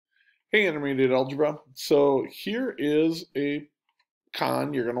Hey, intermediate algebra. So here is a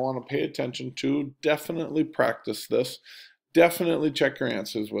con you're going to want to pay attention to. Definitely practice this. Definitely check your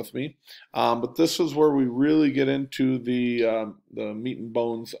answers with me. But this is where we really get into the meat and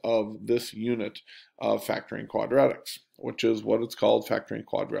bones of this unit of factoring quadratics, which is what it's called, factoring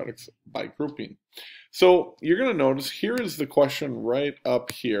quadratics by grouping. So you're going to notice here is the question right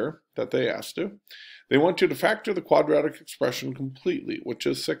up here that they asked you. They want you to factor the quadratic expression completely, which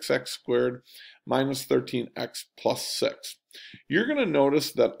is 6x squared minus 13x plus 6. You're going to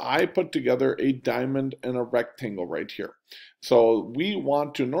notice that I put together a diamond and a rectangle right here. So we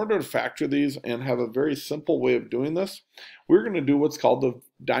want to, in order to factor these and have a very simple way of doing this, we're going to do what's called the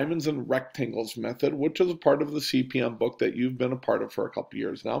diamonds and rectangles method, which is a part of the CPM book that you've been a part of for a couple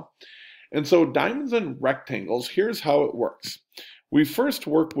years now. And so diamonds and rectangles, here's how it works. We first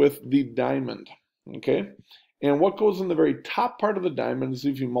work with the diamond, okay? And what goes in the very top part of the diamond is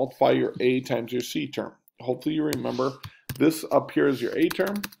if you multiply your A times your C term. Hopefully you remember this up here is your A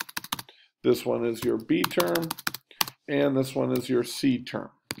term, this one is your B term, and this one is your C term,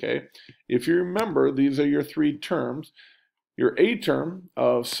 okay? If you remember, these are your three terms. Your A term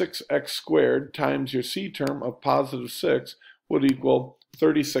of 6x squared times your C term of positive 6 would equal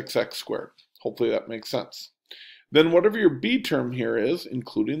 36x squared. Hopefully that makes sense. Then whatever your B term here is,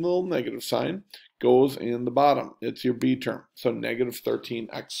 including the little negative sign, goes in the bottom. It's your B term, so negative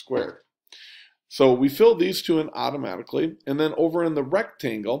 13x squared. So we fill these two in automatically, and then over in the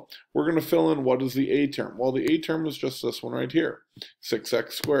rectangle, we're going to fill in what is the A term. Well, the A term is just this one right here,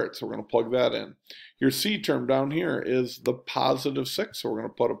 6x squared, so we're going to plug that in. Your C term down here is the positive 6, so we're going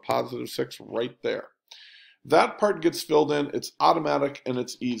to put a positive 6 right there. That part gets filled in, it's automatic, and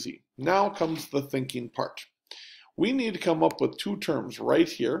it's easy. Now comes the thinking part. We need to come up with two terms right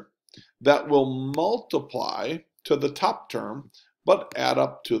here that will multiply to the top term, but add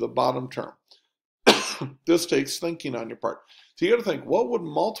up to the bottom term. This takes thinking on your part. So you got to think, what would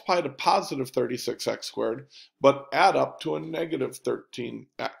multiply to positive 36x squared, but add up to a negative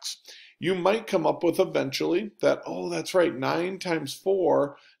 13x? You might come up with eventually that, oh, that's right, 9 times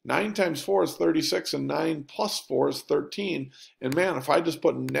 4 is 36, and 9 plus 4 is 13. And man, if I just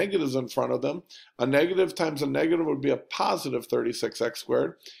put negatives in front of them, a negative times a negative would be a positive 36x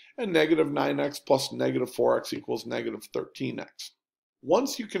squared, and negative 9x plus negative 4x equals negative 13x.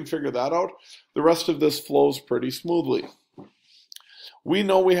 Once you can figure that out, the rest of this flows pretty smoothly. We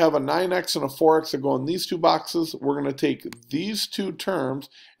know we have a 9x and a 4x that go in these two boxes. We're going to take these two terms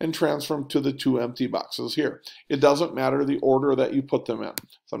and transfer them to the two empty boxes here. It doesn't matter the order that you put them in.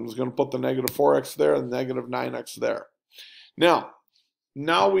 So I'm just going to put the negative 4x there and negative 9x there.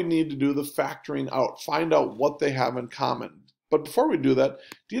 Now we need to do the factoring out, find out what they have in common. But before we do that,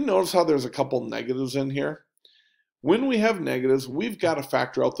 do you notice how there's a couple negatives in here? When we have negatives, we've got to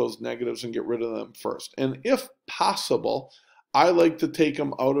factor out those negatives and get rid of them first. And if possible, I like to take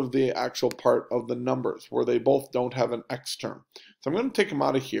them out of the actual part of the numbers where they both don't have an x term. So I'm going to take them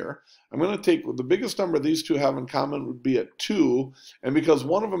out of here. I'm going to take the biggest number these two have in common would be a 2. And because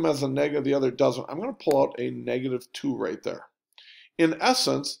one of them has a negative, the other doesn't, I'm going to pull out a negative 2 right there. In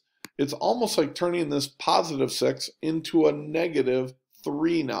essence, it's almost like turning this positive 6 into a negative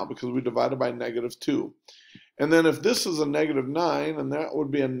 3 now because we divided by negative 2. And then if this is a negative 9, and that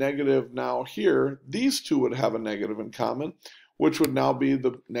would be a negative now here, these two would have a negative in common, which would now be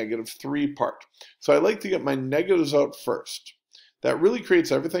the negative 3 part. So I like to get my negatives out first. That really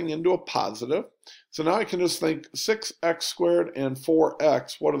creates everything into a positive. So now I can just think 6x squared and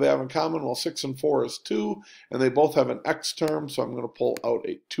 4x, what do they have in common? Well, 6 and 4 is 2, and they both have an x term, so I'm going to pull out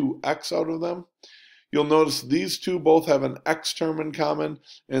a 2x out of them. You'll notice these two both have an x term in common,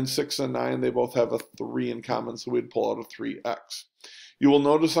 and 6 and 9, they both have a 3 in common, so we'd pull out a 3x. You will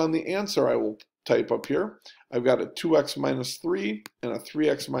notice on the answer I will type up here, I've got a 2x minus 3 and a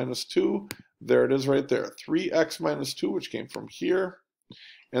 3x minus 2. There it is right there, 3x minus 2, which came from here,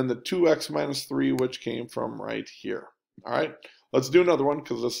 and the 2x minus 3, which came from right here. All right, let's do another one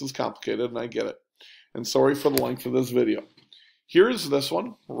because this is complicated and I get it. And sorry for the length of this video. Here's this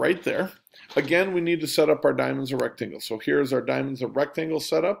one right there. Again, we need to set up our diamonds and rectangles. So here's our diamonds and rectangles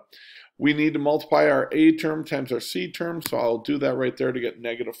set up. We need to multiply our A term times our C term. So I'll do that right there to get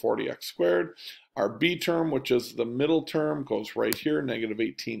negative 40x squared. Our B term, which is the middle term, goes right here, negative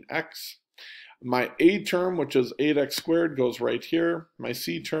 18x. My A term, which is 8x squared, goes right here. My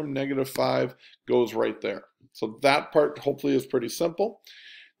C term, negative 5, goes right there. So that part hopefully is pretty simple.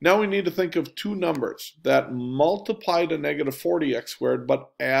 Now we need to think of two numbers that multiply to negative 40x squared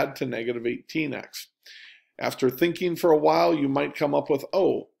but add to negative 18x. After thinking for a while, you might come up with,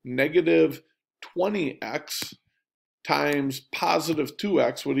 oh, negative 20x times positive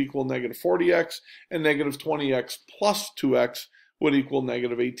 2x would equal negative 40x, and negative 20x plus 2x would equal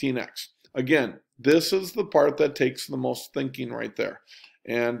negative 18x. Again, this is the part that takes the most thinking right there.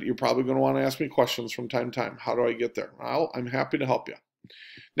 And you're probably going to want to ask me questions from time to time. How do I get there? Well, I'm happy to help you.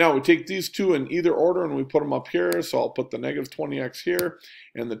 Now, we take these two in either order and we put them up here. So I'll put the negative 20x here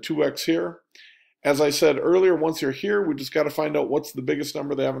and the 2x here. As I said earlier, once you're here, we just got to find out what's the biggest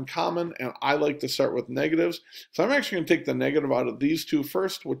number they have in common, and I like to start with negatives. So I'm actually going to take the negative out of these two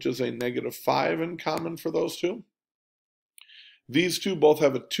first, which is a negative 5 in common for those two. These two both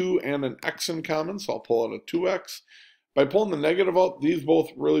have a 2 and an x in common, so I'll pull out a 2x. By pulling the negative out, these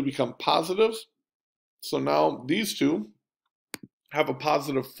both really become positives. So now these two have a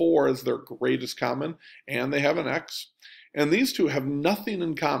positive 4 as their greatest common, and they have an x. And these two have nothing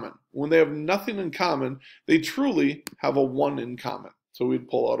in common. When they have nothing in common, they truly have a 1 in common. So we'd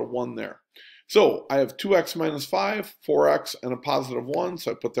pull out a 1 there. So I have 2x minus 5, 4x, and a positive 1.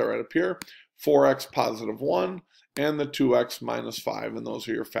 So I put that right up here. 4x positive 1, and the 2x minus 5, and those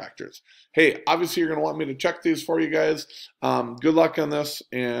are your factors. Hey, obviously you're going to want me to check these for you guys. Good luck on this,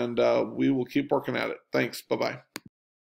 and we will keep working at it. Thanks. Bye-bye.